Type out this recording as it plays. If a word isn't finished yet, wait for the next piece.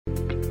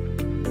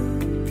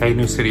Hey,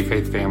 New City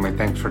Faith family,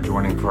 thanks for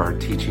joining for our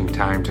teaching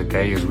time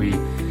today as we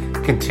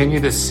continue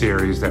this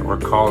series that we're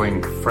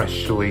calling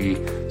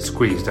Freshly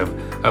Squeezed,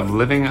 of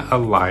living a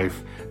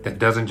life that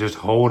doesn't just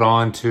hold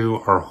on to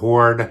or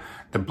hoard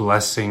the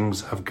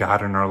blessings of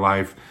God in our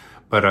life,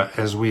 but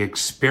as we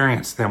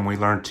experience them, we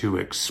learn to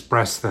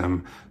express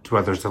them to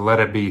others, to let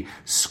it be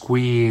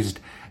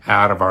squeezed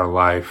out of our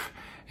life.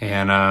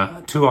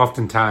 And too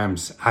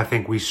oftentimes, I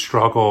think we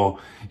struggle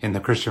in the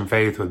Christian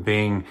faith with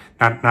being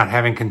not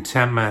having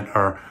contentment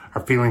or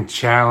feeling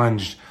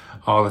challenged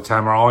all the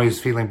time, or always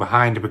feeling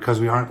behind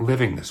because we aren't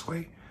living this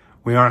way.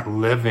 We aren't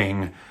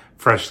living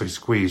freshly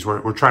squeezed.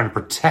 We're trying to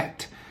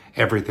protect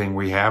everything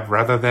we have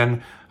rather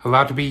than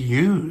allow it to be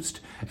used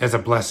as a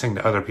blessing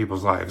to other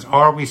people's lives.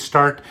 Or we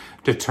start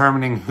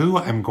determining who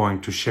I'm going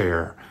to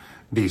share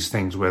these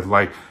things with.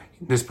 Like,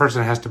 this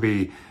person has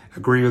to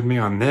agree with me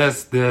on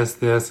this,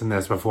 and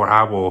this before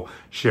I will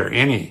share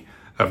any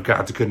of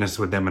God's goodness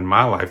with them in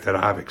my life that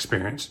I've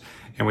experienced.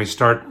 And we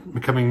start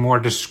becoming more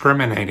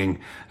discriminating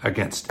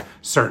against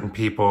certain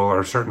people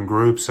or certain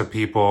groups of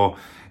people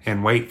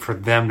and wait for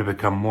them to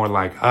become more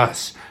like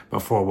us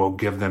before we'll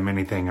give them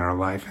anything in our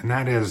life. And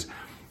that is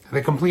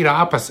the complete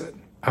opposite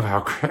of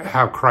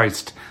how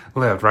Christ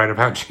lived, right? Of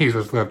how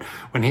Jesus lived.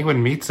 When he would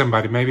meet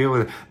somebody, maybe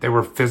they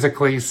were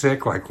physically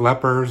sick, like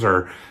lepers,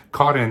 or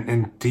caught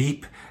in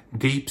deep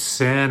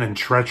sin and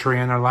treachery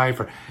in their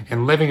life,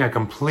 and living a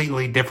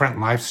completely different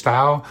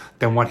lifestyle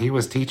than what he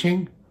was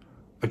teaching.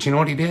 But you know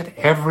what he did?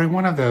 Every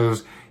one of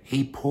those,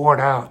 he poured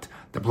out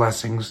the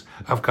blessings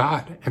of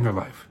God in their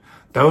life.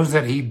 Those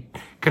that he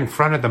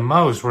confronted the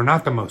most were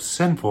not the most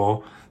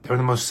sinful, they were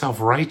the most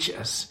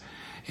self-righteous.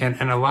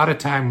 And a lot of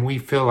time we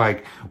feel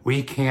like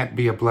we can't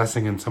be a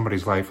blessing in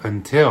somebody's life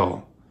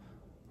until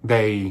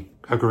they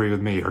agree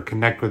with me or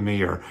connect with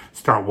me or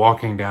start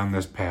walking down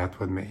this path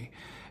with me.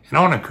 And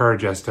I want to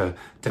encourage us to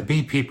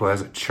be people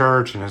as a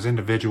church and as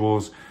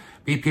individuals,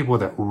 be people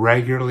that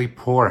regularly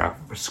pour out,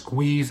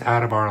 squeeze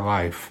out of our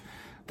life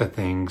the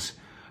things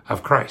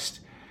of Christ.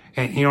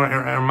 And, it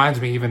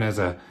reminds me even as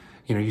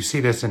you see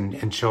this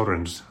in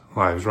children's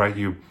lives, right?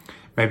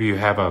 Maybe you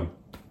have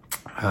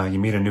you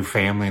meet a new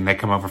family and they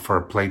come over for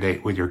a play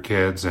date with your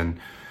kids, and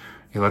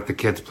you let the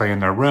kids play in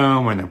their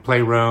room or in their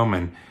playroom,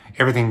 and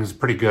everything's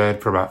pretty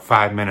good for about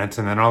 5 minutes.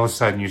 And then all of a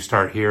sudden you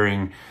start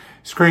hearing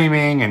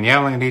screaming and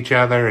yelling at each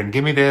other and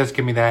give me this,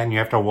 give me that. And you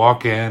have to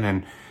walk in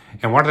and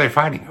what are they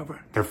fighting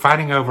over? They're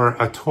fighting over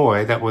a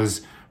toy that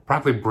was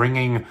probably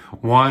bringing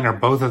one or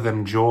both of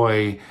them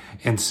joy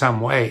in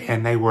some way.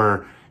 And they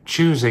were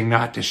choosing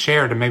not to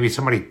share it. And maybe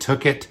somebody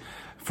took it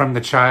from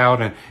the child.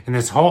 And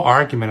this whole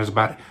argument is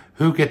about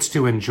who gets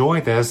to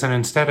enjoy this. And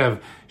instead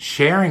of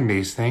sharing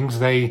these things,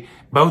 they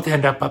both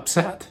end up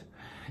upset.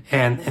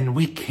 And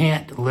we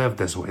can't live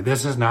this way.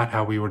 This is not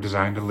how we were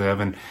designed to live.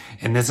 And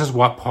this is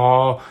what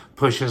Paul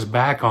pushes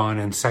back on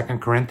in 2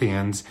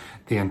 Corinthians.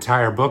 The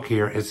entire book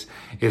here is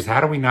how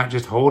do we not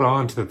just hold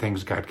on to the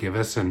things God give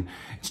us and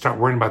start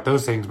worrying about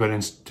those things, but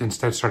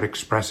instead start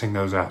expressing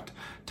those out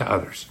to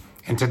others.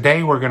 And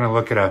today we're going to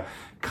look at a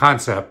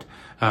concept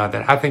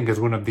that I think is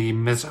one of the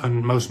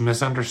most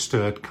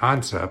misunderstood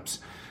concepts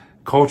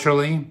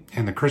culturally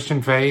in the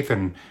Christian faith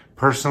and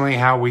personally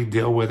how we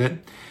deal with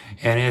it.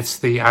 And it's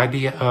the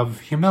idea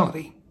of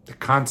humility, the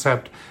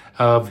concept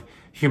of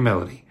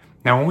humility.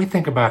 Now, when we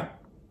think about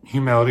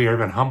humility or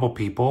even humble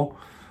people,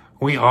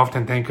 we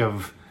often think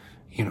of,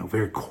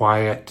 very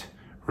quiet,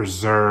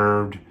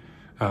 reserved,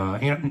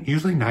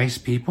 usually nice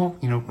people.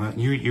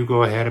 You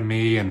go ahead of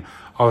me and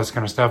all this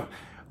kind of stuff.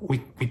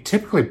 We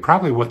typically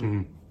probably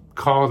wouldn't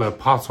call the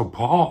Apostle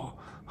Paul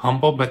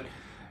humble, but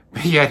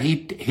yet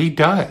he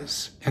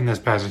does in this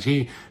passage.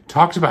 He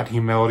talks about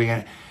humility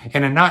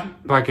and not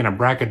like in a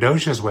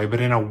braggadocious way,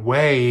 but in a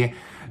way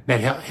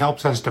that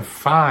helps us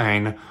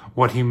define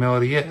what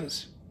humility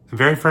is. The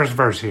very first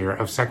verse here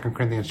of 2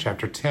 Corinthians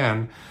chapter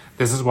 10,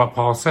 this is what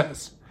Paul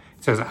says.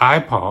 It says, I,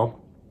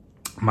 Paul,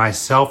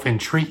 myself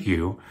entreat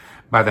you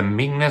by the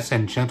meekness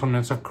and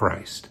gentleness of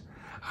Christ,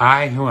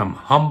 I who am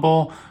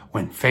humble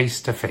when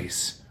face to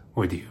face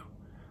with you.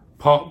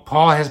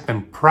 Paul has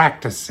been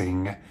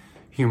practicing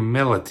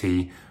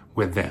humility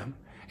with them.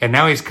 And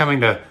now he's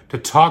coming to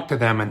talk to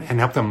them and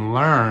help them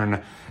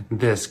learn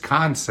this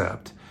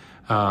concept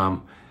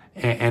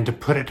and to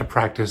put it to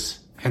practice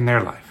in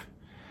their life.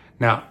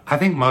 Now, I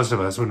think most of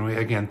us, when we,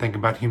 again, think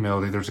about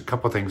humility, there's a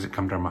couple things that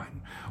come to our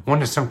mind.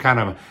 One is some kind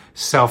of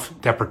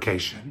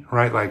self-deprecation,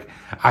 right? Like,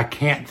 I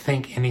can't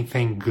think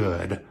anything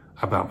good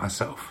about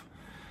myself.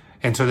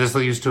 And so this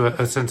leads to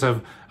a sense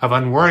of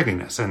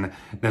unworthiness and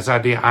this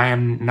idea, I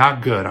am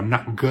not good, I'm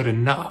not good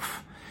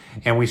enough.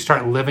 And we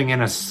start living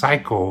in a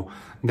cycle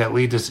that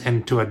leads us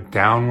into a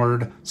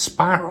downward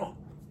spiral.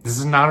 This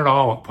is not at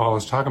all what Paul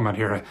is talking about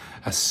here,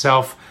 a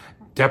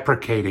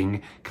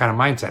self-deprecating kind of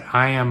mindset.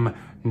 I am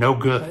no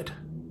good.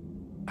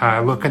 I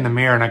look in the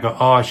mirror and I go,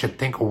 I should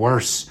think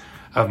worse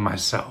of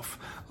myself.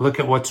 Look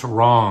at what's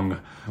wrong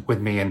with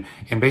me, and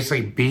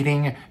basically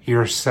beating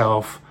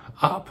yourself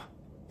up.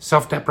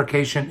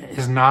 Self-deprecation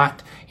is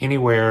not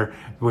anywhere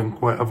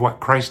of what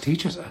Christ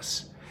teaches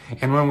us.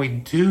 And when we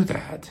do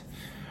that,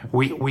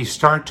 we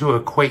start to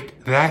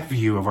equate that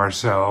view of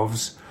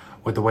ourselves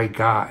with the way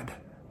God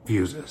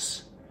views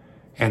us.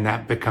 And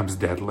that becomes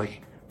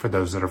deadly for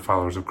those that are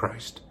followers of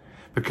Christ.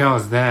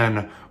 Because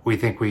then we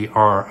think we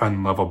are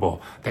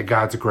unlovable, that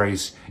God's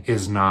grace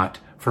is not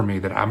for me,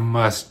 that I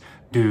must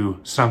do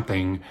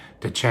something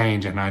to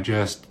change and I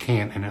just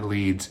can't, and it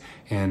leads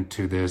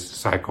into this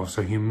cycle.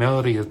 So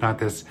humility is not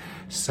this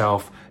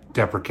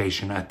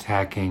self-deprecation,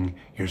 attacking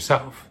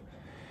yourself.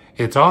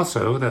 It's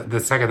also, the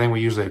second thing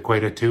we usually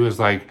equate it to is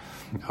like,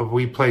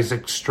 we place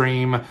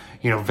extreme,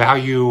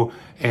 value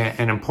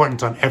and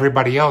importance on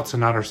everybody else and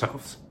not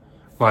ourselves.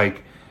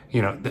 Like,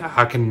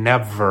 I can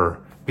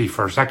never be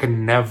first. I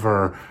can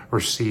never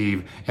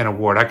receive an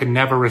award. I can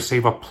never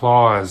receive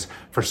applause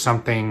for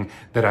something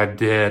that I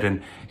did.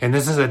 And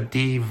this is a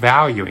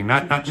devaluing,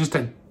 not just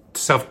a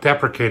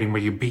self-deprecating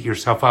where you beat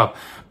yourself up,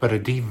 but a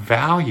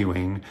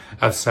devaluing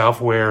of self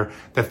where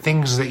the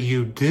things that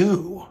you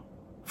do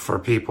for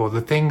people,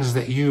 the things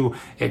that you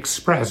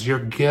express, your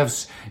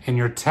gifts and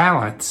your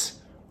talents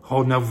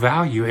hold no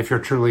value if you're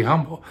truly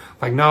humble.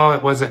 Like, no,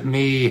 it wasn't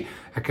me.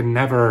 I could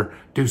never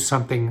do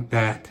something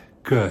that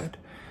good.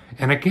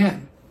 And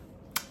again,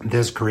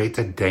 this creates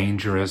a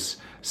dangerous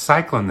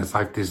cycle in this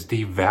life, this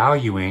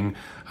devaluing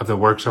of the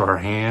works of our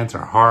hands,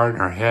 our heart,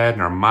 our head,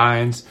 and our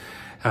minds.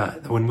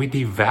 When we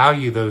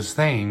devalue those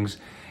things,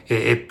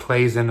 it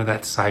plays into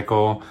that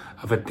cycle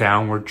of a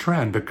downward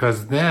trend,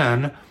 because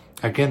then,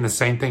 again, the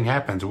same thing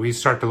happens. We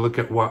start to look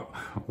at what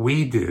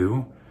we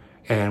do,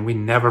 and we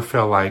never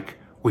feel like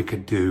we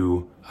could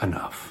do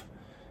enough.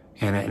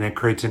 And it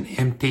creates an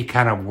empty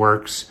kind of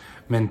works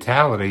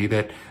mentality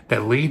that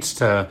leads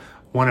to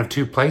one of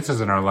two places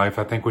in our life,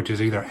 I think, which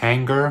is either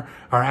anger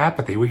or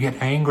apathy. We get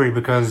angry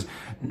because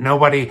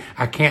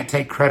I can't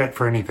take credit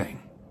for anything,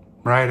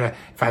 right?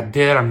 If I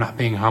did, I'm not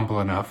being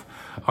humble enough.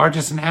 Or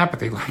just an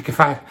apathy, like if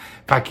I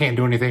can't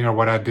do anything or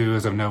what I do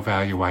is of no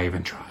value, why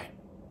even try?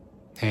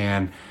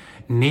 And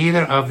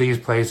neither of these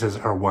places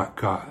are what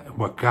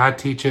God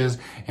teaches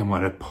and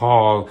what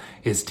Paul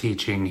is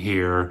teaching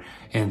here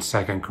in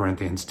 2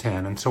 Corinthians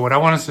 10. And so what I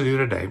want us to do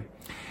today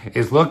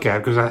is look at,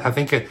 because I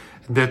think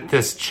that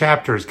this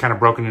chapter is kind of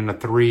broken into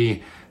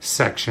three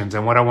sections.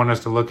 And what I want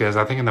us to look at is,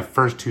 I think in the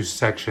first two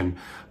sections,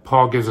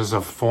 Paul gives us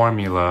a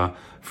formula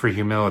for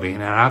humility.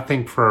 And I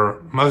think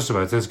for most of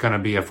us, it's going to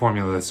be a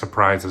formula that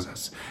surprises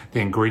us. The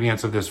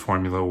ingredients of this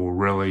formula will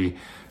really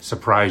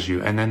surprise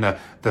you. And then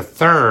the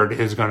third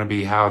is going to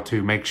be how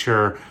to make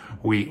sure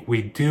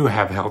we do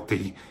have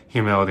healthy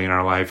humility in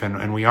our life,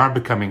 and we aren't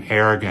becoming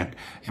arrogant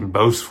and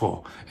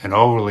boastful and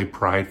overly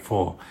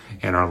prideful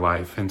in our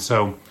life. And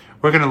so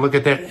we're going to look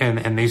at that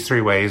in these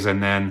three ways.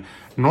 And then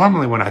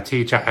normally when I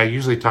teach, I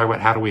usually talk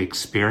about how do we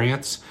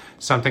experience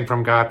something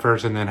from God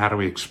first, and then how do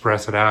we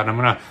express it out. And I'm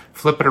going to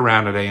flip it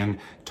around today and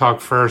talk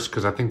first,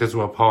 because I think this is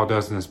what Paul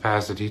does in this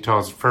passage. He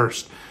talks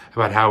first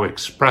about how we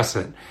express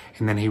it,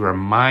 and then he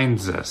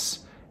reminds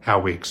us how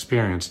we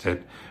experienced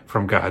it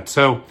from God.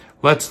 So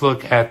let's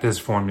look at this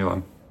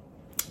formula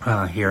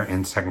here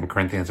in 2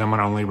 Corinthians. I'm going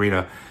to only read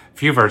a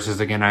few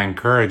verses. Again, I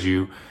encourage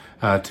you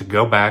to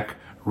go back,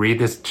 read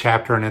this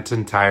chapter in its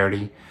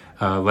entirety,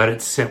 let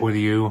it sit with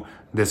you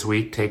this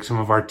week, take some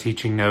of our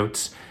teaching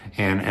notes,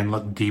 and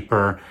look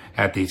deeper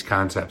at these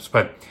concepts.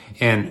 But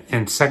in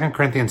 2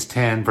 Corinthians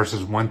 10,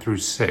 verses 1 through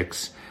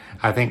 6,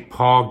 I think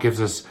Paul gives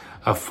us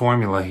a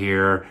formula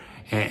here,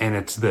 and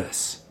it's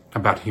this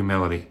about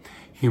humility.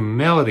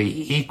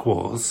 Humility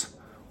equals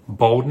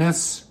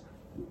boldness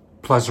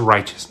plus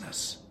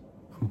righteousness.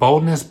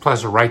 Boldness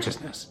plus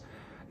righteousness.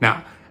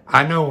 Now,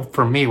 I know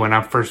for me, when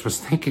I first was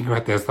thinking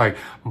about this, like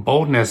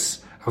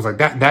boldness, I was like,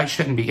 that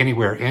shouldn't be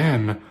anywhere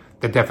in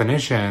the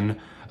definition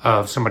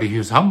of somebody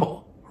who's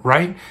humble,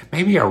 right?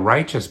 Maybe a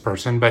righteous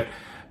person, but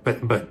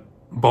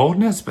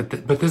boldness, but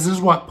this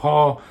is what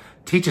Paul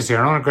teaches here.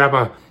 I want to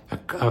grab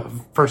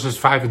verses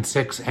 5 and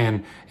 6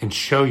 and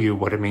show you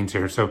what it means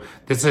here. So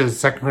this is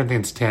 2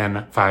 Corinthians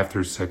 10, 5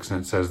 through 6,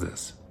 and it says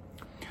this: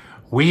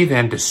 "We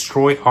then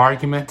destroy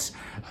arguments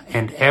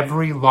and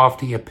every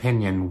lofty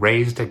opinion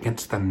raised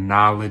against the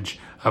knowledge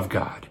of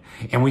God.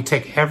 And we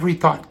take every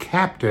thought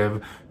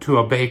captive to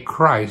obey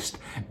Christ,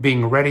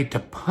 being ready to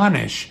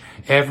punish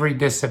every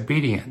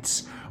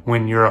disobedience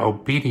when your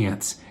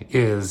obedience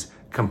is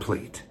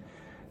complete."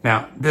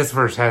 Now, these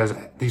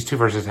two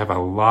verses have a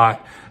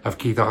lot of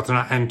key thoughts.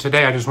 And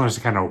today I just want us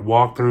to kind of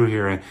walk through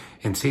here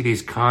and see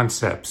these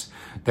concepts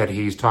that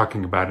he's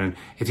talking about. And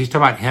he's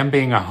talking about him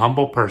being a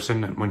humble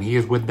person, and when he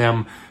is with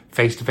them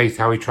face to face,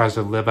 how he tries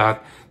to live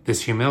out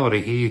this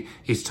humility.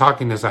 He's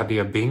talking this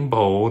idea of being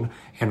bold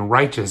and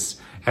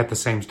righteous at the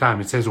same time.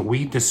 It says,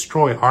 "We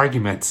destroy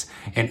arguments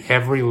and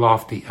every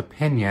lofty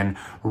opinion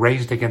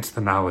raised against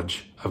the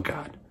knowledge of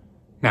God."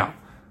 Now,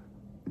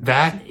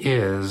 that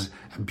is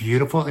a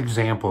beautiful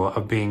example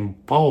of being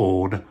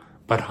bold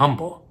but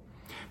humble.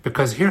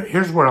 Because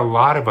here's where a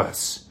lot of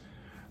us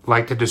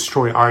like to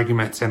destroy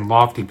arguments and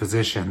lofty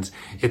positions.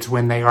 It's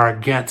when they are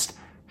against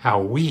how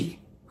we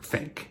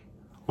think,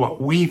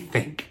 what we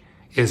think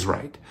is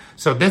right.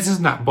 So this is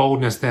not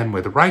boldness then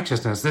with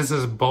righteousness. This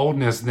is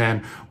boldness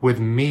then with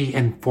me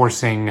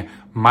enforcing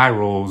my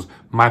rules,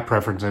 my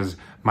preferences,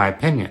 my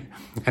opinion.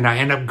 And I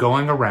end up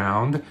going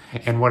around,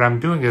 and what I'm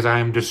doing is I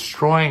am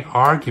destroying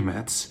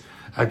arguments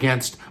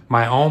against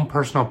my own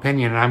personal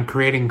opinion, and I'm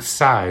creating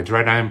sides,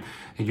 right?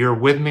 You're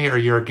with me or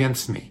you're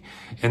against me.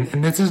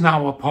 And this is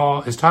not what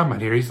Paul is talking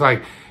about here. He's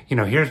like,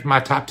 here's my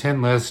top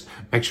 10 list.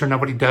 Make sure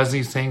nobody does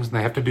these things and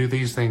they have to do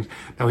these things.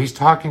 No, he's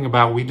talking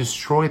about we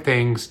destroy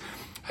things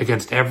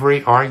against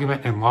every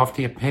argument and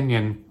lofty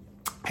opinion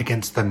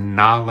against the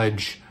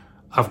knowledge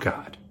of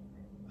God.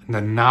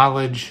 The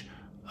knowledge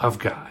of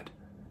God.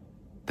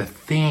 The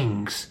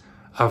things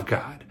of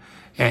God.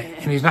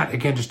 And he's not,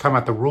 again, just talking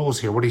about the rules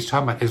here. What he's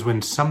talking about is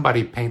when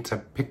somebody paints a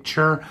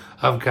picture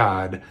of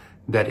God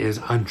that is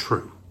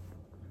untrue.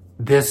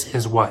 This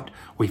is what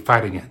we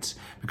fight against.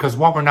 Because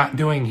what we're not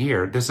doing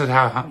here, this is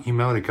how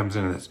humility comes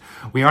into this.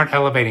 We aren't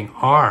elevating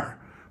our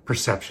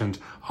perceptions,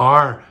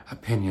 our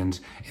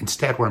opinions.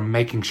 Instead, we're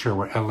making sure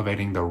we're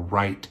elevating the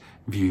right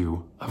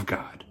view of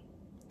God.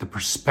 The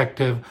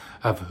perspective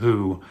of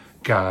who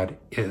God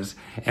is.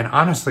 And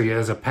honestly,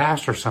 as a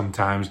pastor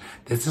sometimes,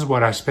 this is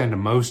what I spend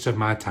most of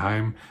my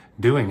time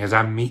doing as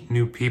I meet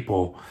new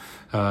people.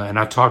 And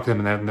I talk to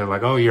them and they're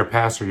like, oh, you're a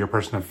pastor, you're a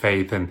person of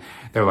faith. And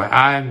they're like,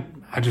 I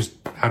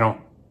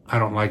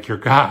don't like your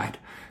God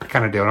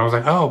kind of deal. And I was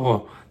like, oh,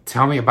 well,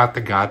 tell me about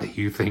the God that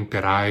you think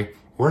that I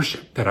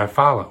worship, that I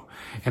follow.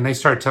 And they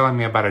start telling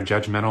me about a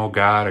judgmental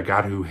God, a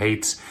God who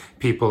hates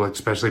people,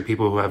 especially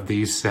people who have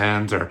these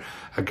sins, or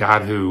a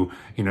God who,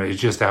 is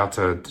just out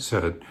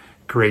to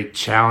create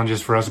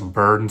challenges for us,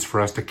 burdens for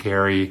us to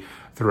carry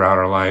throughout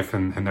our life.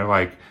 And they're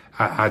like,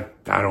 I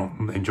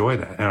don't enjoy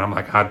that. And I'm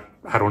like, I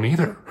don't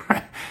either.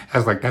 I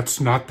was like, that's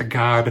not the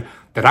God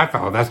that I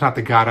follow. That's not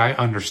the God I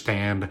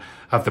understand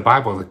of the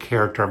Bible, the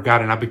character of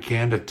God. And I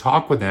began to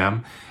talk with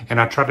them,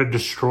 and I try to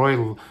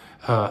destroy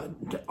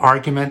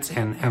arguments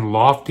and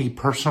lofty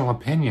personal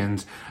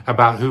opinions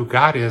about who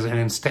God is, and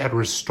instead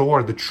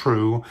restore the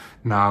true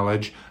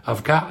knowledge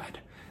of God.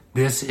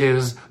 This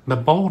is the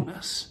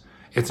boldness.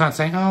 It's not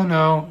saying, oh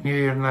no,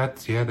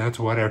 that's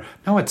whatever.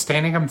 No, it's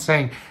standing up and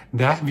saying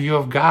that view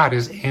of God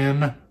is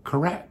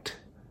incorrect.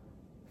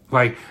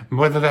 Like,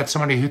 whether that's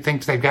somebody who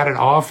thinks they've got it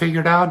all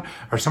figured out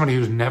or somebody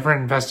who's never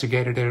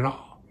investigated it at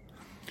all.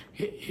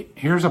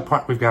 Here's a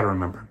part we've got to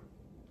remember.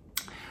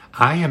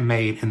 I am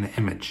made in the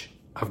image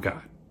of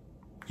God.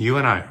 You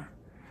and I are.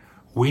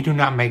 We do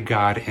not make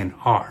God in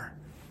our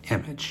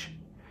image.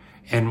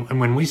 And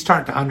when we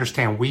start to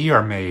understand we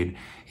are made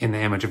in the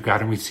image of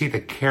God, and we see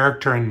the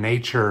character and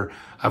nature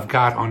of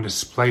God on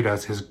display to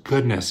us, his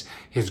goodness,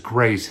 his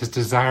grace, his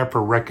desire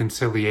for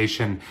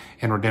reconciliation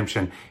and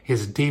redemption,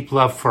 his deep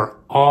love for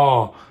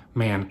all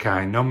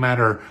mankind, no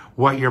matter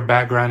what your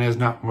background is,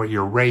 not what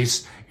your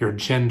race, your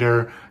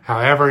gender,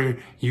 however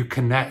you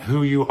connect,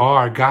 who you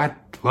are, God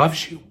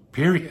loves you,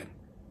 period.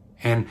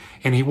 And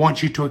he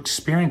wants you to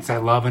experience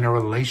that love in a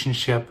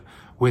relationship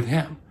with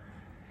him.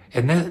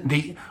 And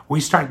then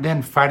we start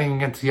then fighting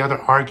against the other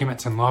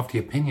arguments and lofty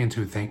opinions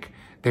who think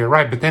they're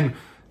right. But then,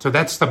 so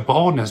that's the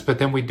boldness, but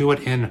then we do it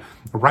in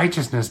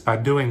righteousness by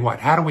doing what?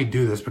 How do we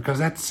do this? Because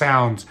that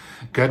sounds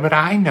good, but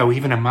I know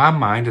even in my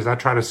mind, as I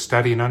try to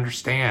study and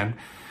understand,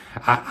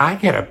 I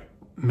get a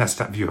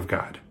messed up view of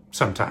God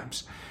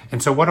sometimes.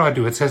 And so what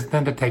do? It says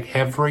then to take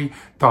every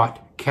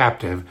thought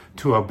captive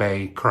to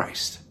obey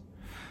Christ.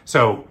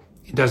 So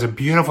he does a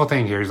beautiful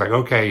thing here. He's like,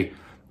 okay,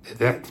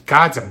 that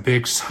God's a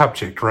big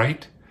subject,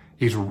 right?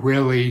 He's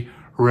really,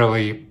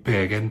 really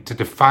big. And to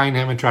define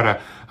him and try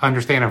to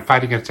understand and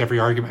fight against every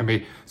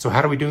argument. So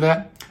how do we do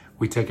that?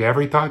 We take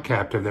every thought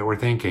captive that we're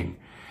thinking,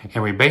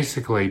 and we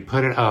basically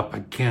put it up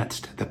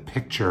against the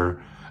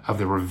picture of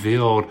the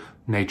revealed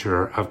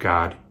nature of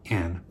God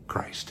in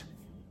Christ.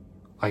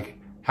 Like,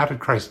 how did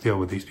Christ deal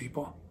with these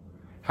people?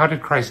 How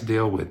did Christ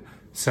deal with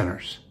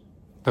sinners?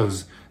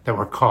 Those that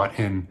were caught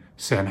in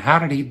sin. How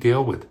did he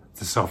deal with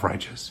the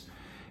self-righteous?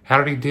 How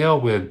did he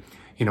deal with,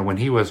 when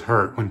he was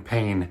hurt, when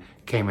pain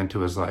came into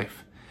his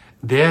life?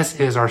 This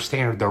is our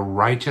standard, the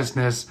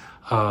righteousness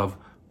of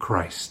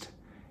Christ.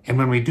 And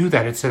when we do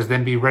that, it says,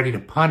 then be ready to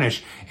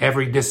punish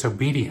every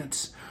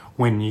disobedience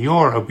when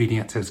your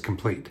obedience is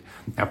complete.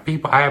 Now,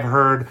 people, I have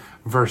heard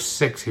verse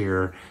 6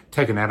 here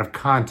taken out of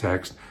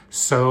context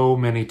so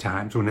many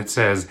times when it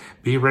says,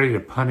 be ready to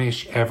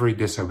punish every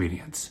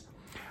disobedience.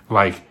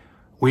 Like,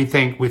 we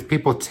think with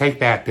people take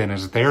that then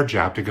as their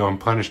job to go and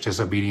punish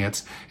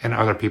disobedience in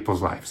other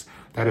people's lives.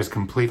 That is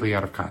completely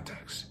out of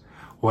context.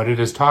 What it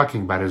is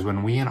talking about is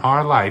when we in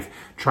our life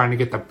trying to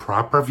get the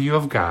proper view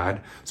of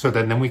God so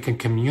that then we can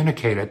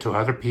communicate it to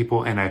other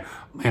people in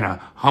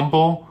a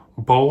humble,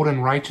 bold,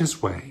 and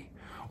righteous way.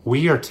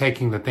 We are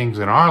taking the things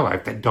in our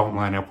life that don't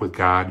line up with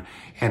God,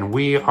 and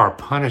we are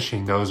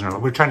punishing those in our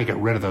life. We're trying to get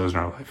rid of those in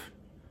our life,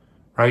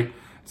 right?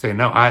 Say,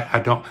 no, I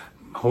don't.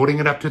 Holding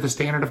it up to the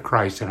standard of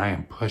Christ, and I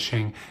am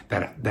pushing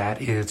that.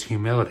 That is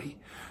humility,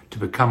 to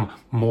become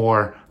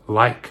more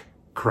like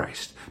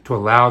Christ, to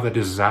allow the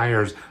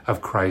desires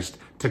of Christ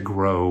to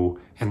grow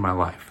in my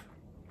life.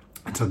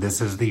 And so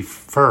this is the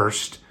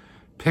first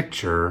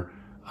picture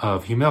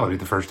of humility,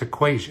 the first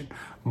equation.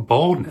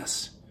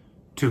 Boldness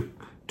to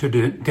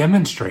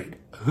demonstrate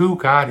who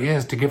God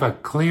is, to give a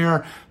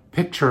clear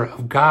picture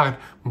of God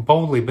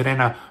boldly, but in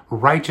a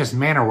righteous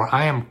manner where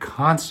I am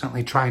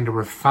constantly trying to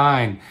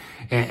refine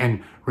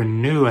and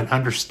renew and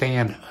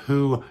understand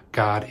who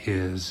God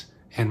is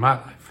in my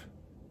life.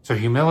 So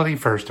humility,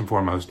 first and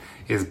foremost,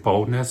 is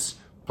boldness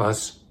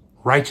plus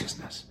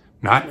righteousness.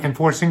 Not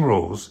enforcing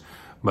rules,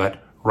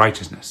 but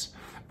righteousness.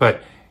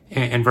 But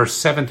in verse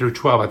 7 through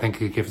 12, I think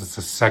he gives us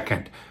a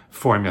second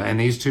formula. And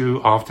these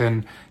two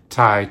often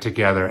tie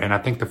together. And I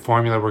think the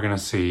formula we're going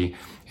to see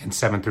in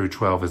 7 through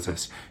 12 is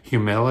this.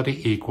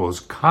 Humility equals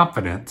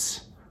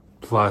confidence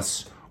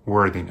plus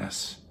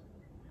worthiness.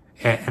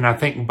 And I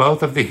think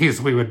both of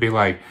these we would be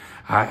like,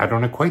 I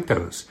don't equate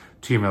those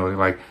to humility.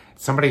 Like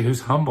somebody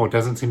who's humble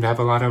doesn't seem to have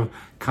a lot of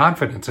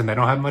confidence and they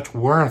don't have much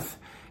worth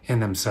in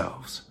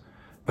themselves.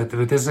 But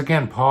this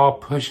again, Paul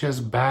pushes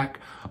back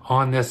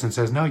on this and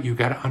says, no, you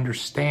got to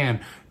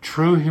understand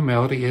true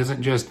humility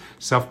isn't just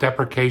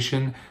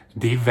self-deprecation,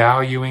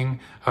 devaluing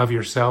of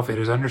yourself. It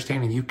is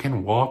understanding you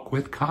can walk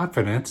with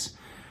confidence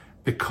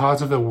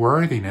because of the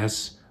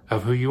worthiness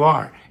of who you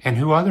are and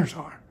who others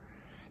are.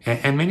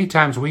 And many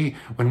times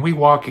when we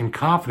walk in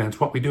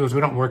confidence, what we do is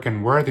we don't work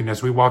in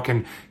worthiness. We walk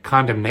in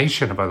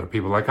condemnation of other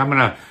people. Like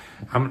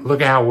I'm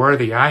look at how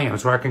worthy I am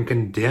so I can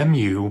condemn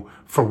you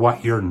for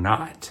what you're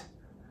not.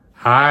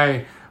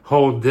 I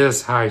hold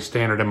this high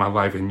standard in my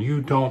life and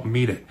you don't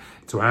meet it.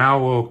 So I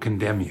will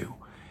condemn you.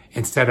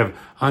 Instead of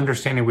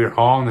understanding we're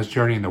all on this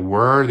journey and the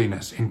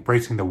worthiness,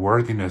 embracing the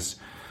worthiness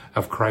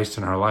of Christ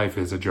in our life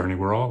is a journey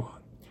we're all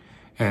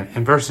on.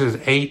 And verses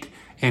 8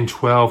 and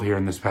 12 here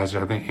in this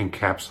passage, I think,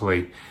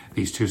 encapsulate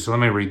these two. So let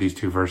me read these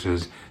two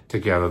verses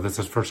together. This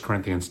is 1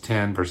 Corinthians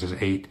 10, verses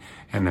 8,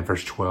 and then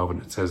verse 12,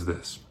 and it says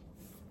this.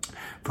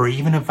 For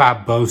even if I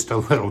boast a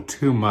little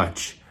too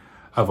much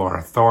of our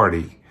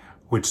authority,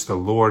 which the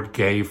Lord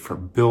gave for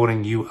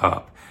building you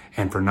up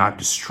and for not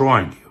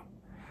destroying you,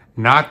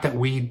 not that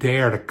we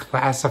dare to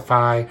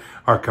classify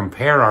or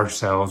compare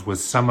ourselves with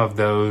some of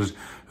those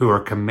who are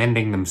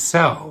commending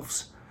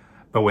themselves,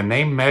 but when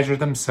they measure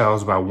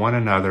themselves by one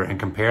another and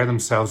compare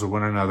themselves with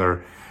one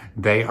another,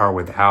 they are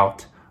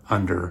without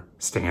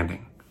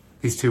understanding.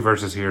 These two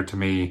verses here, to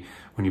me,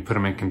 when you put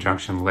them in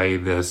conjunction, lay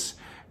this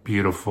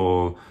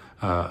beautiful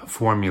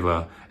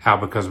formula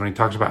out, because when he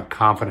talks about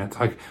confidence,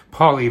 like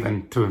Paul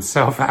even to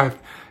himself,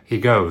 he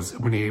goes,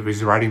 when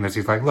he's writing this,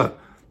 he's like, look,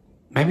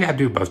 maybe I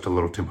do boast a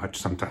little too much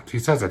sometimes. He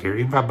says it here.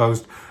 Even if I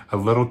boast a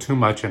little too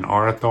much in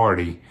our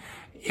authority,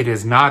 it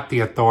is not the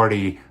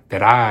authority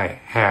that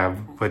I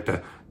have, but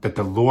that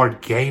the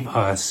Lord gave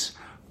us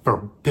for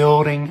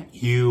building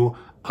you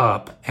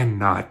up and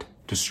not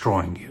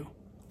destroying you.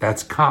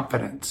 That's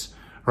confidence,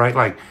 right?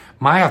 Like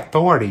my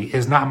authority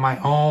is not my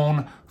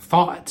own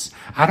thoughts.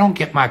 I don't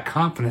get my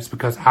confidence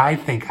because I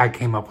think I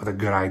came up with a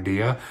good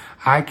idea.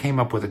 I came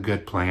up with a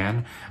good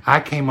plan. I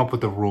came up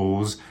with the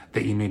rules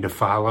that you need to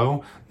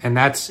follow. And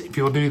that's, if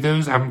you'll do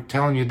those, I'm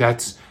telling you,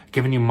 that's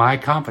giving you my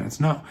confidence.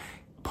 No,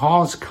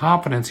 Paul's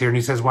confidence here, and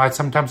he says why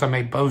sometimes I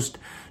may boast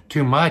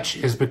too much,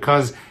 is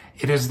because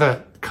it is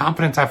the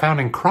confidence I found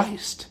in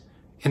Christ,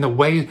 in the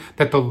way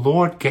that the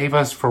Lord gave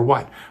us for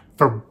what?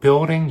 For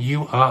building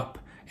you up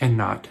and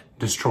not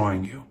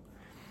destroying you.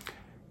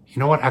 You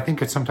know what? I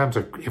think it's sometimes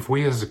if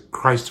we as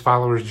Christ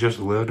followers just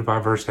lived by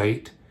verse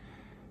 8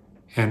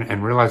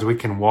 and realize we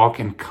can walk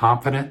in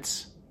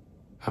confidence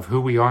of who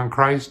we are in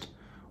Christ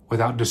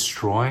without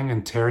destroying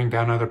and tearing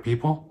down other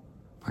people.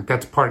 Like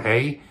that's part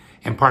A.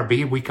 And part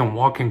B, we can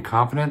walk in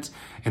confidence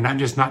and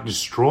not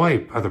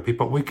destroy other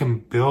people. We can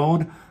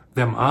build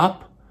them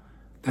up.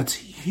 That's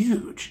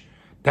huge.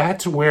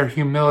 That's where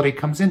humility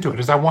comes into it,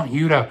 is I want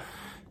you to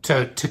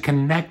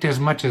connect as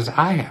much as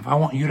I have. I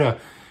want you to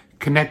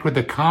connect with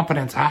the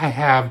confidence I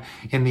have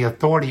in the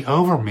authority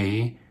over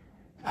me.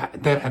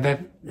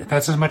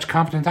 That's as much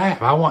confidence I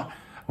have. I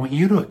want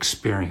you to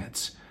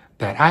experience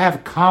that. I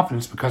have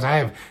confidence because I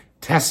have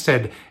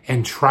tested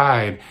and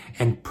tried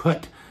and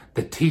put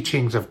the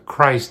teachings of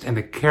Christ and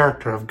the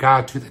character of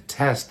God to the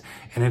test,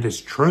 and it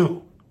is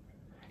true.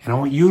 And I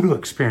want you to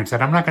experience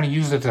that. I'm not going to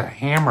use it as a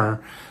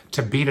hammer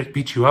to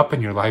beat you up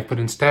in your life, but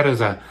instead as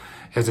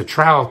a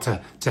trowel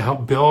to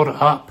help build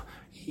up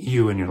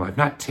you in your life.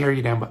 Not tear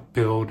you down, but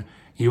build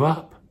you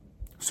up.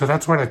 So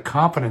that's where the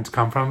confidence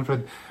comes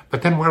from.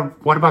 But then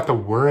what about the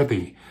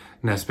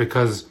worthiness?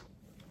 Because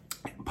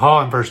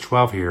Paul in verse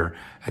 12 here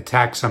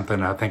attacks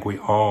something I think we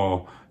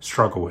all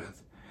struggle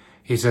with.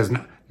 He says,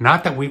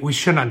 not that we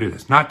should not do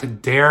this, not to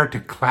dare to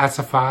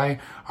classify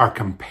or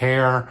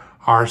compare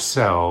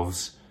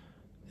ourselves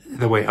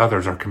the way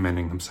others are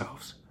commending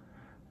themselves.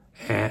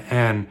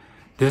 And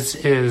this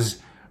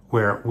is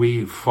where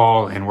we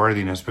fall in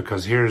worthiness,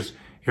 because here's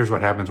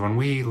what happens when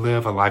we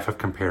live a life of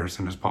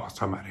comparison, as Paul's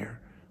talking about here.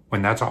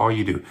 When that's all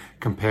you do,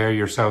 compare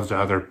yourselves to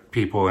other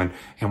people and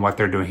what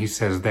they're doing. He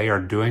says they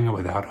are doing it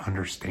without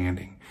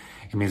understanding.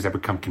 It means they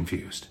become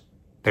confused.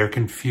 They're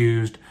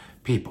confused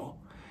people.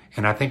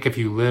 And I think if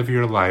you live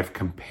your life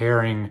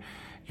comparing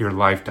your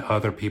life to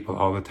other people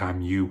all the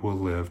time, you will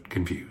live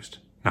confused,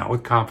 not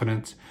with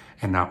confidence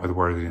and not with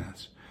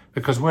worthiness.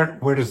 Because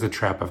where does the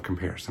trap of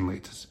comparison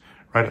lead us?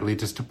 Right? It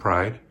leads us to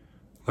pride.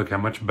 Look how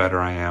much better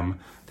I am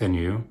than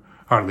you.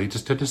 Or it leads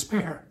us to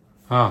despair.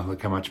 Oh,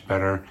 look how much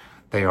better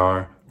they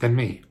are than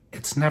me.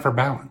 It's never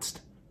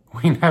balanced.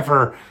 We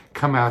never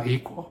come out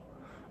equal.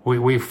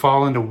 We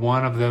fall into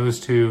one of those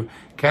two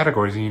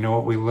categories, and you know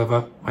what we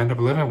end up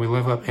living? We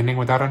live up ending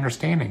without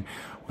understanding.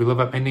 We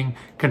live up ending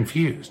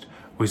confused.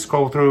 We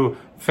scroll through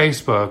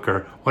Facebook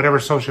or whatever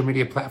social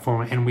media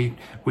platform, and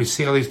we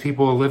see all these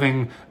people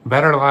living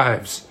better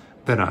lives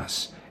than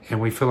us, and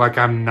we feel like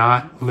I'm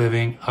not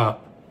living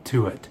up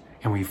to it,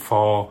 and we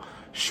fall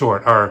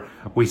short. Or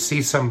we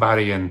see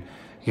somebody and,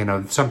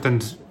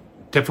 something's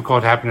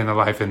difficult happening in their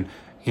life, and,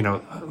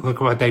 look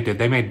at what they did.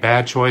 They made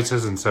bad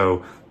choices, and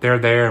so they're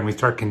there, and we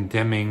start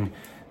condemning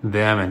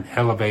them and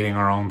elevating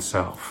our own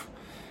self.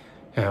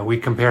 We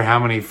compare how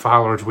many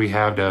followers we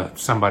have to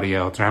somebody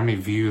else, or how many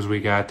views we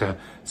got to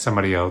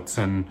somebody else,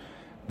 and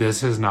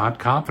this is not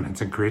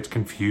confidence. It creates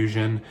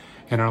confusion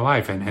in our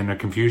life and a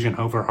confusion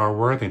over our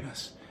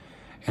worthiness.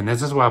 And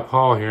this is why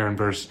Paul here in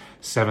verse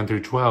 7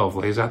 through 12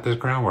 lays out this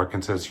groundwork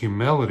and says,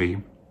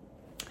 humility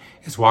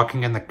is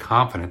walking in the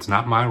confidence,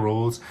 not my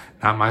rules,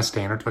 not my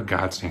standards, but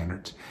God's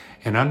standards.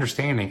 And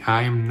understanding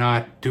I am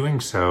not doing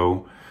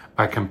so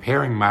by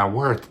comparing my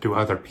worth to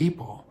other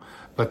people,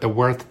 but the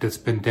worth that's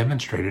been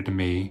demonstrated to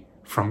me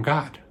from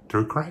God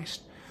through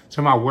Christ.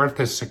 So my worth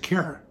is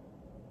secure.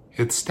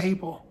 It's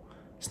stable.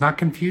 It's not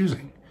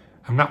confusing.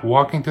 I'm not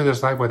walking through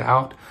this life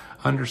without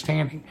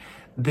understanding.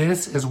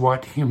 This is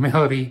what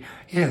humility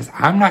is.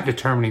 I'm not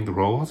determining the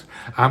rules.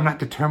 I'm not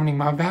determining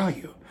my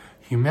value.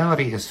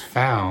 Humility is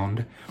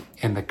found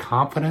in the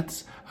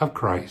confidence of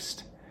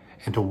Christ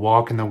and to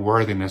walk in the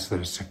worthiness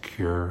that is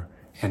secure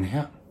in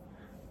Him.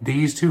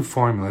 These two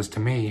formulas to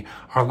me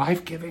are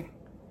life-giving.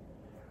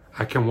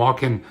 I can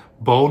walk in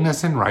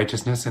boldness and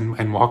righteousness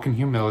and walk in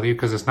humility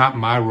because it's not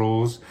my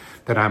rules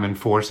that I'm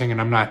enforcing,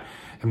 and I'm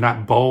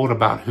not bold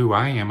about who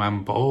I am.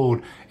 I'm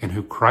bold in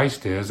who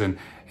Christ is and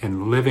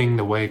living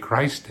the way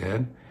Christ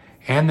did.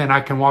 And then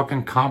I can walk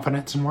in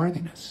confidence and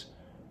worthiness.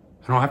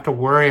 I don't have to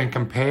worry and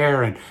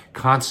compare and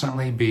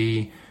constantly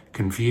be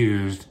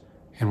confused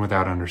and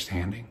without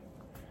understanding.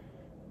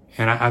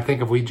 And I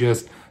think if we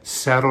just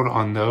settled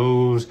on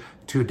those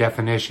two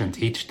definitions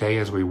each day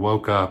as we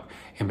woke up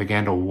and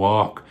began to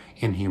walk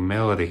in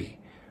humility,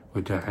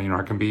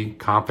 I can be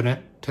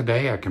confident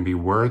today. I can be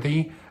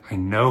worthy. I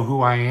know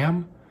who I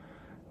am.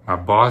 My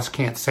boss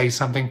can't say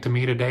something to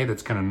me today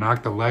that's going to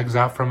knock the legs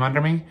out from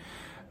under me.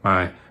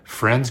 My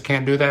friends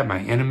can't do that. My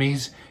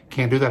enemies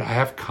can't do that. I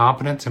have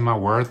confidence in my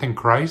worth in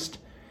Christ.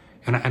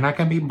 And I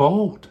can be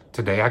bold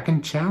today. I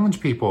can challenge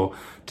people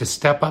to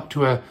step up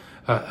to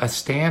a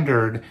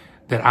standard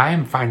that I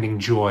am finding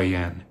joy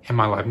in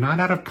my life. Not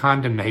out of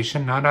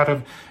condemnation, not out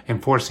of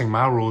enforcing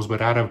my rules,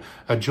 but out of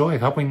a joy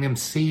of helping them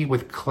see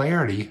with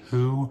clarity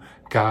who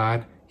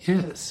God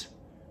is.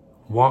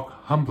 Walk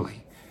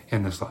humbly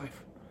in this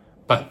life.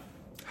 But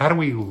how do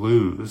we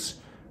lose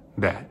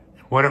that?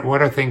 What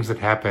are things that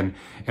happen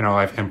in our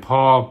life? And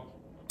Paul,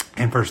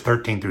 in verse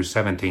 13 through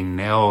 17,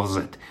 nails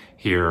it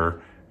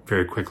here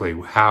very quickly,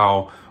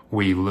 how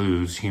we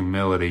lose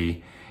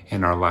humility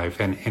in our life.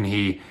 And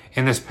he,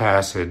 in this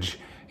passage,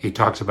 he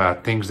talks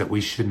about things that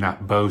we should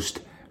not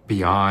boast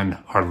beyond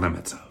our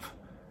limits of.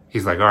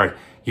 He's like, all right,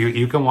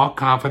 you can walk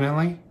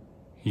confidently.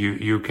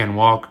 You can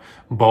walk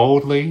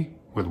boldly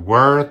with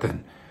worth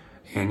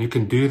and you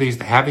can do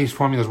have these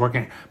formulas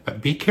working,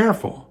 but be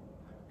careful,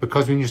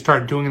 because when you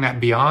start doing that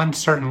beyond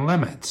certain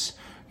limits,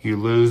 you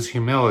lose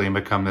humility and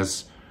become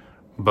this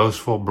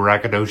boastful,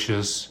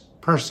 braggadocious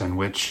person,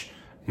 which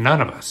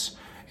none of us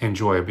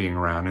enjoy being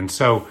around. And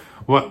so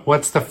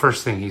what's the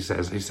first thing he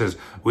says? He says,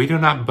 we do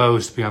not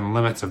boast beyond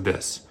the limits of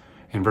this.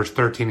 In verse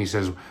 13, he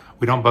says,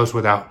 we don't boast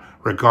without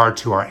regard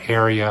to our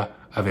area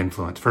of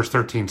influence. Verse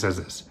 13 says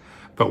this,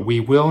 but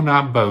we will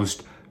not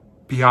boast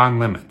beyond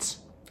limits,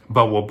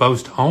 but will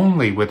boast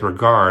only with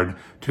regard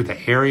to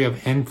the area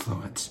of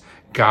influence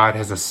God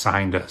has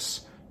assigned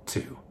us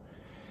to.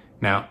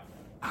 Now,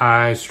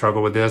 I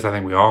struggle with this. I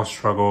think we all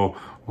struggle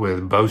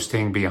with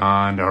boasting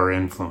beyond our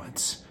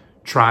influence,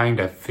 trying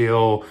to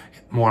feel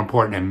more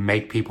important and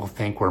make people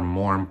think we're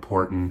more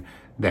important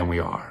than we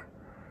are,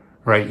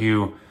 right?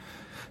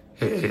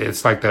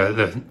 It's like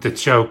the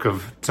joke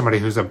of somebody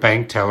who's a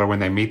bank teller when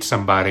they meet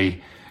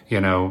somebody,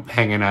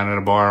 hanging out at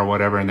a bar or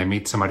whatever, and they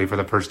meet somebody for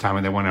the first time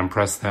and they want to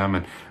impress them,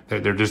 and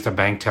they're just a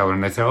bank teller,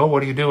 and they say, oh, what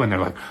do you do? And they're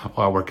like,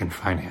 oh, I work in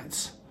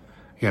finance.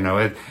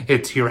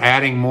 You're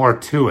adding more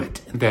to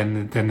it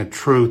than the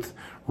truth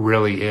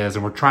really is,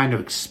 and we're trying to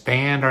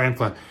expand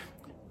our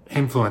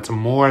influence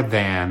more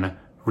than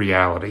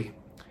reality.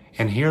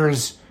 And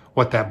here's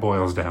what that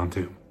boils down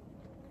to,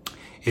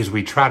 is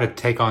we try to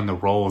take on the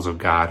roles of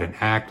God and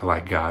act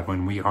like God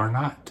when we are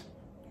not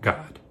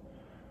God.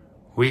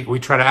 We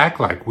try to act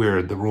like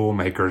we're the rule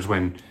makers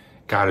when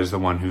God is the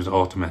one who's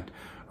ultimate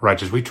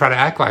righteous. We try to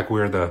act like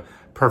we're the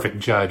perfect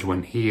judge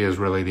when he is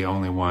really the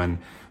only one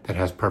that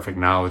has perfect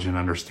knowledge and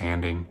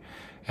understanding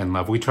and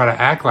love. We try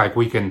to act like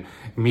we can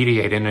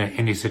mediate in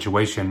any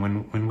situation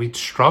when we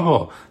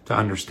struggle to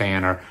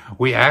understand, or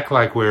we act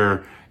like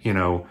we're,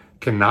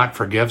 cannot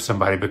forgive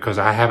somebody because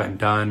I haven't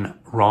done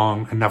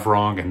enough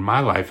wrong in my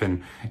life.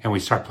 And we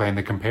start playing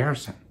the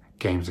comparison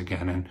games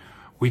again. And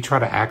we try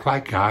to act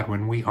like God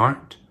when we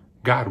aren't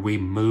God. We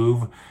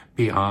move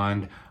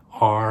beyond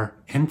our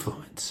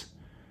influence.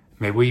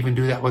 Maybe we even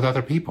do that with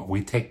other people.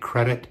 We take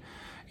credit,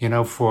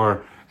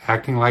 for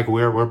acting like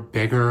we're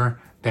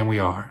bigger than we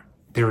are.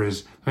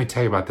 Let me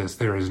tell you about this.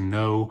 There is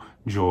no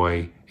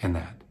joy in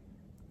that.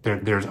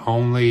 It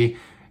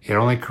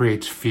only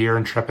creates fear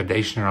and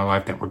trepidation in our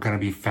life that we're going to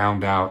be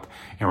found out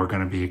and we're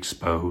going to be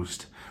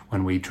exposed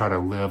when we try to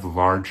live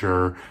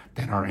larger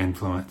than our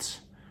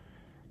influence.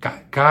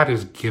 God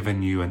has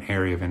given you an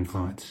area of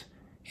influence.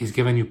 He's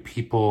given you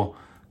people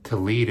to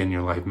lead in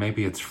your life.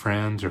 Maybe it's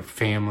friends or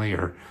family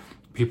or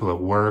people at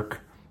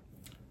work.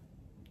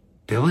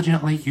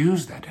 Diligently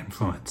use that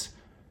influence.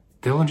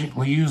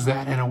 Diligently use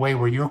that in a way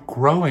where you're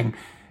growing,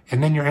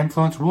 and then your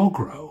influence will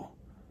grow.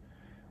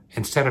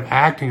 Instead of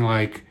acting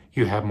like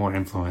you have more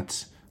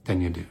influence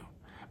than you do.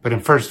 But in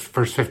verse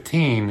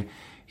 15,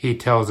 he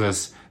tells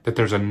us that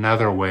there's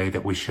another way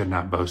that we should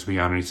not boast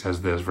beyond. And he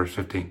says this, verse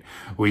 15,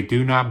 we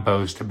do not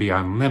boast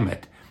beyond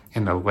limit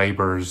in the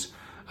labors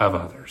of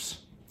others.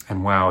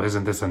 And wow,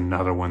 isn't this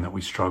another one that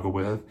we struggle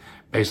with?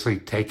 Basically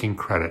taking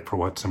credit for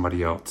what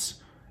somebody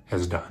else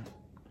has done.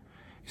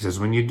 He says,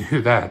 when you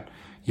do that,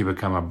 you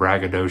become a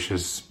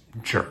braggadocious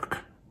jerk,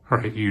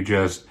 right?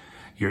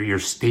 You're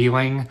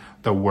stealing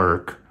the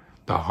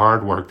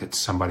hard work that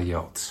somebody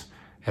else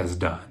has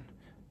done.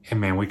 And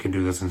man, we can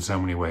do this in so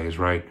many ways,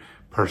 right?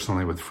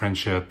 Personally with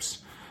friendships,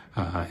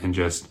 and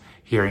just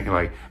hearing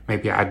like,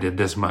 maybe I did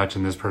this much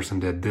and this person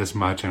did this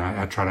much, and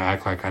I try to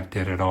act like I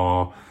did it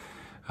all.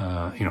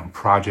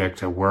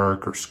 Projects at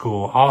work or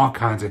school, all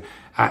kinds of,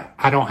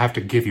 I don't have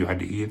to give you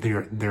ideas.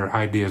 There are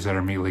ideas that are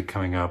immediately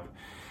coming up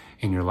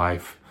in your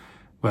life.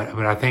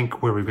 But I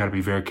think where we've got to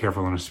be very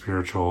careful on a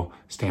spiritual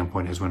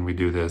standpoint is when we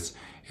do this,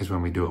 is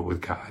when we do it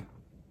with God.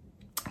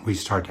 We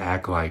start to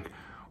act like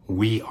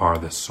we are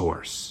the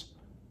source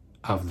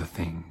of the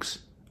things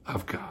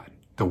of God,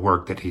 the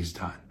work that he's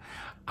done.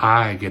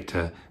 I get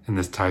to, and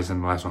this ties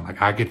in the last one,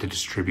 I get to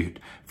distribute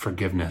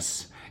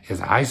forgiveness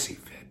as I see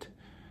fit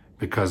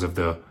because of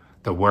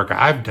the work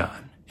I've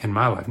done in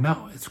my life.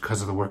 No, it's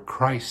because of the work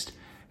Christ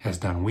has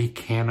done. We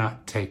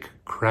cannot take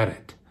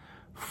credit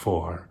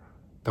for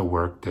the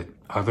work that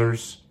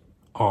others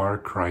or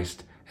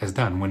Christ has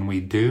done. When we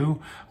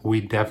do,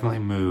 we definitely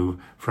move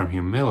from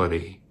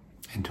humility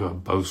into a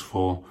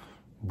boastful,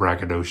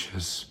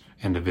 braggadocious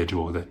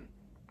individual that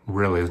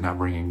really is not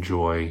bringing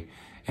joy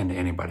into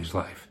anybody's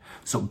life.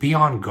 So be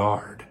on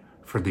guard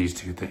for these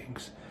two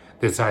things.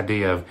 This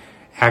idea of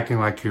acting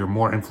like you're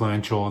more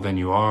influential than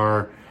you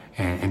are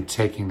and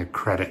taking the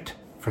credit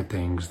for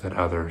things that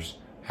others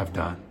have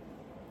done.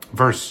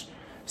 Verse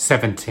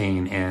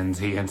 17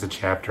 he ends the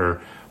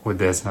chapter with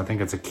this, and I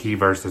think it's a key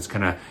verse that's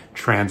going to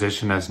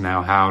transition us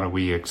now. How do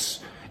we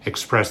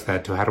express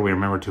that to how do we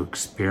remember to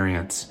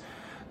experience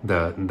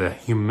the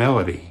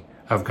humility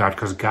of God?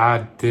 Because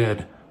God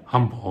did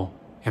humble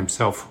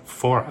himself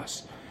for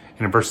us.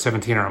 And in verse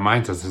 17, it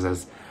reminds us,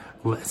 it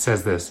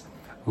says this,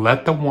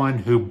 let the one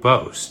who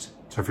boasts,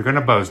 so if you're going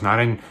to boast, not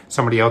in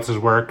somebody else's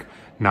work,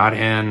 not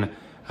in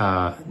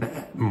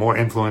more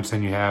influence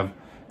than you have,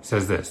 it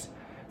says this,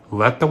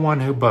 let the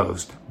one who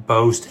boasts,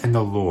 boast in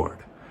the Lord.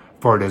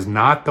 For it is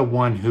not the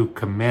one who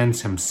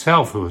commends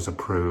himself who is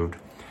approved,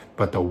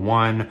 but the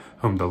one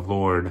whom the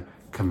Lord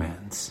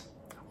commends.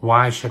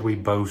 Why should we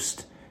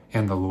boast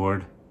in the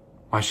Lord?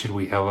 Why should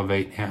we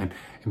elevate and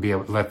be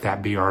able to let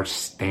that be our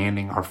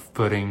standing, our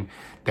footing,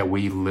 that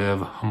we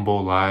live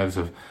humble lives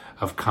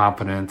of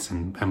confidence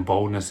and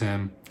boldness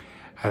in?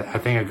 I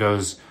think it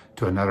goes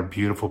to another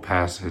beautiful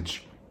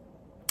passage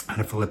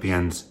in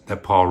Philippians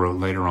that Paul wrote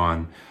later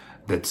on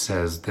that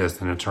says this,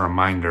 and it's a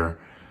reminder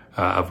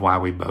of why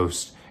we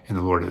boast in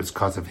the Lord. It's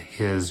because of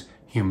his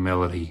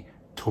humility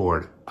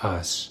toward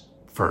us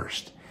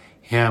first.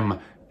 Him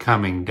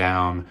coming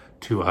down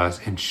to us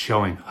and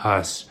showing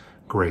us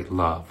great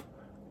love,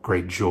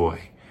 great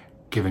joy,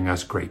 giving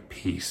us great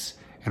peace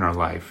in our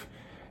life.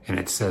 And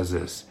it says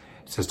this,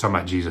 it says, talking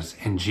about Jesus,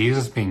 and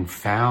Jesus being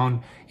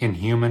found in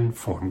human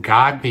form,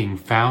 God being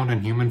found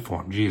in human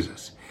form,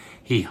 Jesus,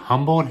 he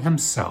humbled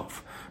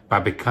himself by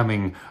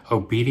becoming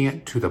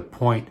obedient to the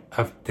point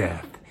of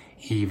death,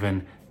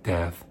 even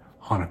death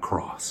on a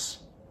cross.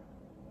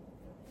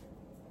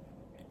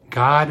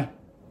 God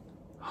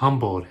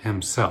humbled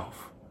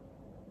himself.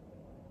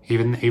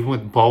 Even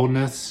with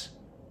boldness,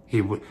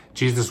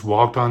 Jesus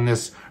walked on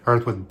this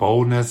earth with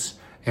boldness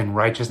and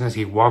righteousness.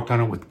 He walked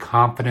on it with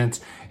confidence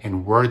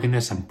and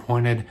worthiness and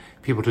pointed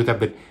people to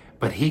that.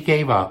 But he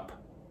gave up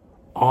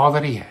all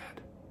that he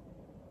had,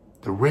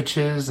 the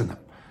riches and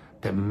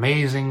the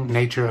amazing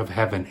nature of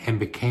heaven, and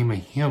became a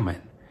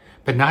human.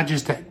 But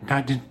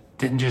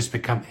didn't just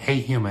become a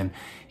human.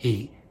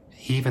 He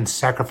He even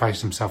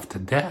sacrificed himself to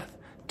death,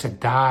 to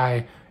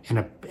die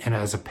and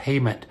as a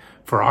payment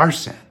for our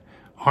sin,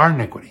 our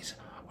iniquities,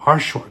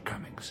 our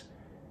shortcomings.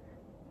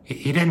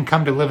 He didn't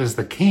come to live as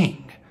the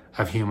king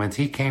of humans.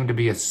 He came to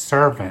be a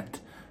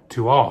servant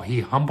to all. He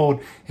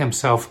humbled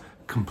himself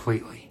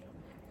completely.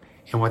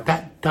 And what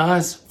that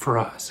does for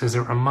us is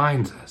it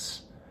reminds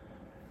us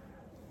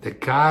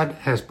that God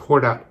has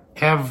poured out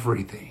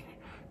everything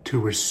to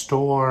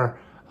restore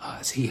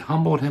us. He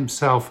humbled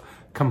himself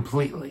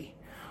completely,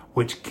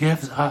 which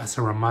gives us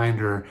a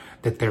reminder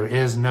that there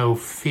is no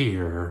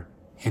fear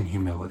in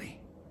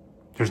humility.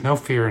 There's no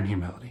fear in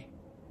humility.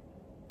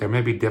 There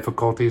may be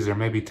difficulties, there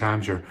may be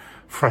times you're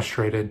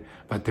frustrated,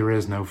 but there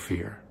is no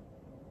fear.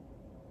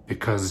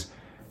 Because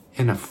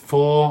in a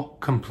full,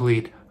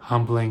 complete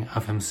humbling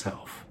of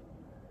himself,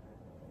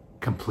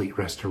 complete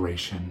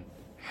restoration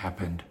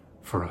happened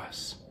for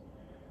us.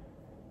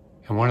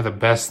 And one of the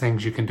best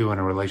things you can do in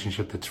a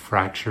relationship that's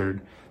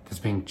fractured, that's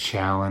being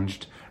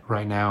challenged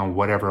right now in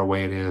whatever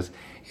way it is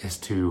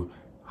to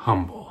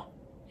humble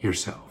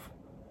yourself.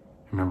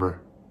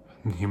 Remember,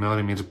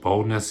 humility means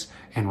boldness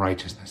and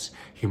righteousness.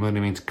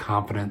 Humility means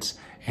confidence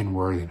and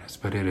worthiness.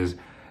 But it is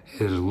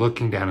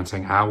looking down and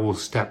saying, I will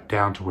step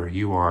down to where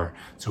you are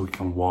so we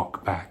can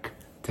walk back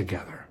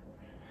together.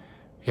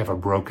 If you have a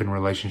broken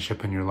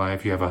relationship in your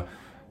life, you have a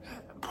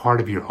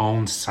part of your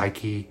own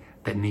psyche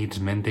that needs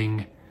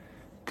mending,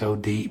 go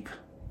deep.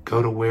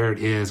 Go to where it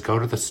is. Go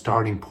to the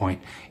starting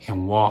point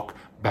and walk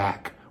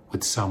back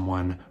with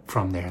someone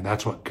from there.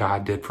 That's what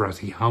God did for us.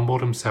 He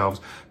humbled himself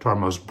to our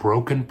most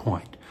broken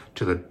point,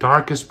 to the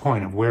darkest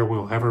point of where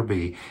we'll ever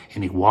be,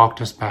 and he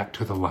walked us back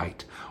to the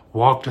light,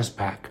 walked us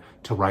back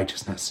to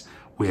righteousness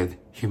with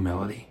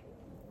humility.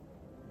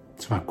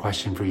 So my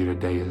question for you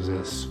today is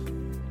this: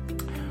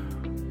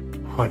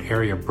 what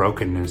area of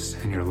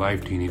brokenness in your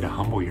life do you need to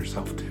humble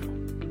yourself to?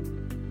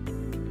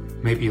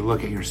 Maybe you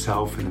look at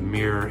yourself in the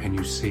mirror and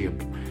you see a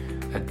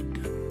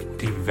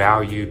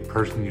devalued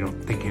person. You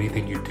don't think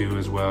anything you do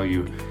is well.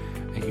 You've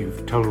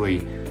totally,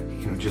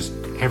 just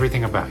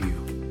everything about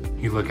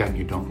you look at and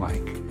you don't like.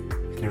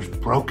 And there's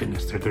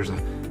brokenness. There's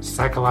a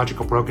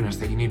psychological brokenness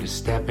that you need to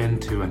step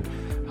into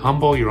and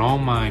humble your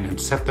own mind and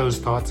set those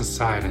thoughts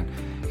aside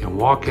and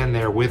walk in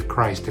there with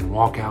Christ and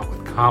walk out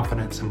with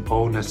confidence and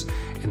boldness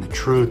in the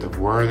truth of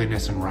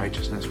worthiness and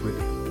righteousness with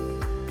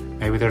you.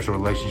 Maybe there's a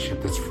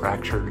relationship that's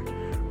fractured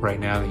right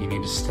now that you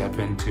need to step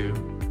into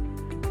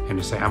and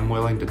to say, I'm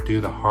willing to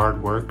do the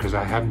hard work because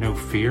I have no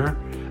fear.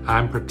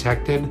 I'm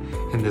protected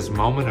in this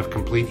moment of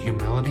complete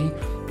humility,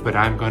 but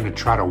I'm going to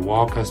try to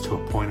walk us to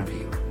a point of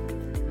healing.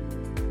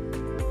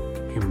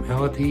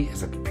 Humility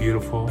is a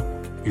beautiful,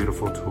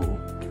 beautiful tool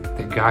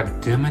that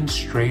God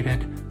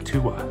demonstrated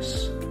to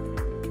us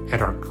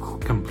at our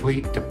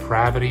complete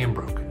depravity and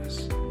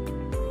brokenness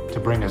to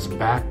bring us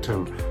back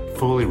to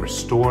fully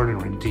restored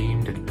and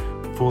redeemed and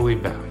fully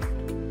valued.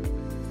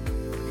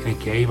 And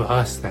he gave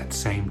us that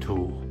same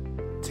tool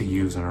to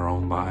use in our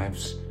own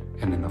lives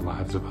and in the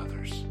lives of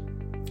others.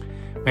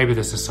 Maybe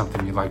this is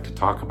something you'd like to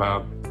talk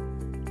about.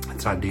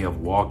 This idea of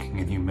walking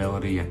in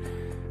humility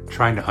and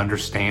trying to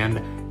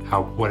understand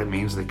what it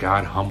means that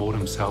God humbled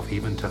himself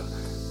even to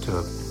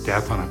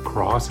death on a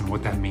cross and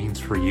what that means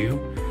for you.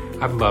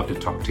 I'd love to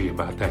talk to you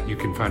about that. You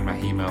can find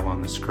my email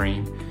on the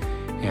screen,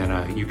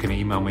 and you can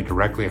email me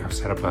directly. I've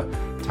set up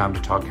a time to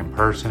talk in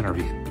person or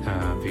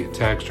via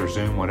text or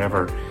Zoom,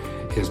 whatever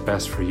is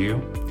best for you.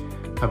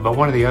 But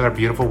one of the other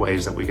beautiful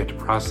ways that we get to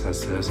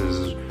process this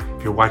is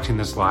if you're watching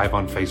this live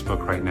on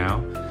Facebook right now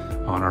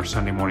on our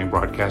Sunday morning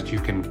broadcast, you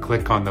can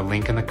click on the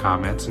link in the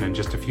comments, and in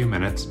just a few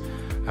minutes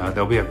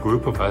there'll be a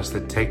group of us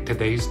that take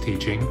today's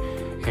teaching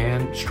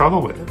and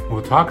struggle with it.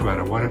 We'll talk about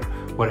it,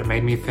 what it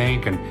made me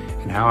think and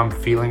how I'm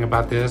feeling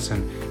about this,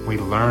 and we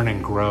learn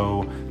and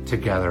grow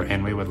together.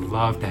 And we would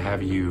love to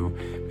have you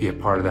be a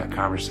part of that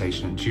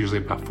conversation. It's usually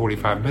about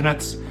 45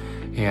 minutes,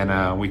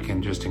 and we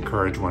can just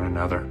encourage one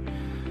another.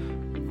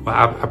 Well,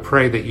 I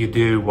pray that you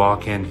do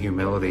walk in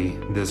humility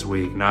this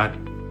week, not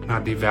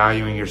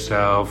devaluing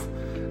yourself,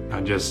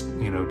 not just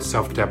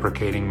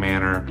self-deprecating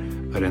manner,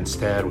 but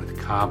instead with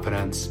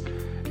confidence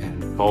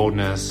and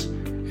boldness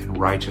and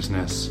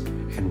righteousness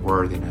and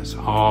worthiness,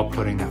 all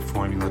putting that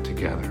formula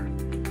together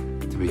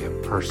to be a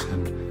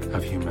person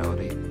of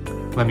humility.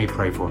 Let me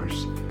pray for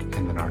us,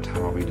 and then our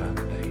time will be done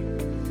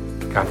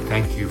today. God,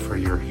 thank you for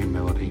your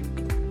humility,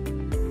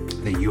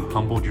 that you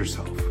humbled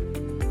yourself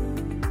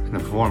in the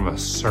form of a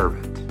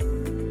servant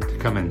to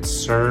come and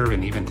serve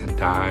and even to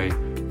die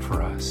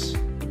for us,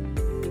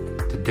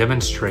 to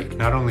demonstrate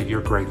not only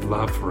your great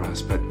love for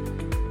us, but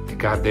that,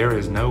 God, there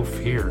is no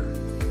fear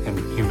in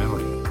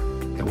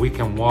humility, that we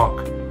can walk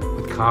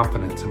with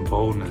confidence and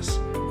boldness,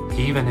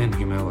 even in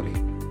humility,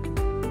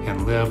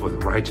 and live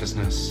with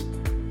righteousness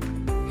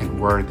and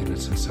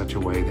worthiness in such a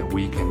way that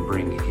we can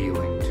bring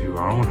healing to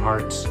our own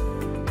hearts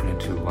and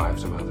into the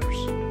lives of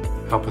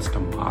others. Help us to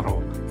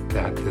model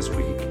that this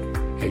week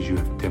as you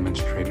have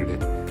demonstrated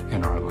it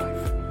in our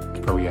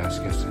life. For we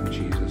ask this in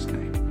Jesus'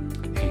 name.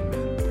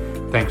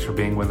 Amen. Thanks for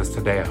being with us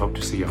today. I hope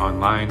to see you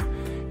online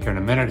here in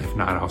a minute. If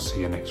not, I'll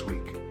see you next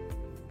week.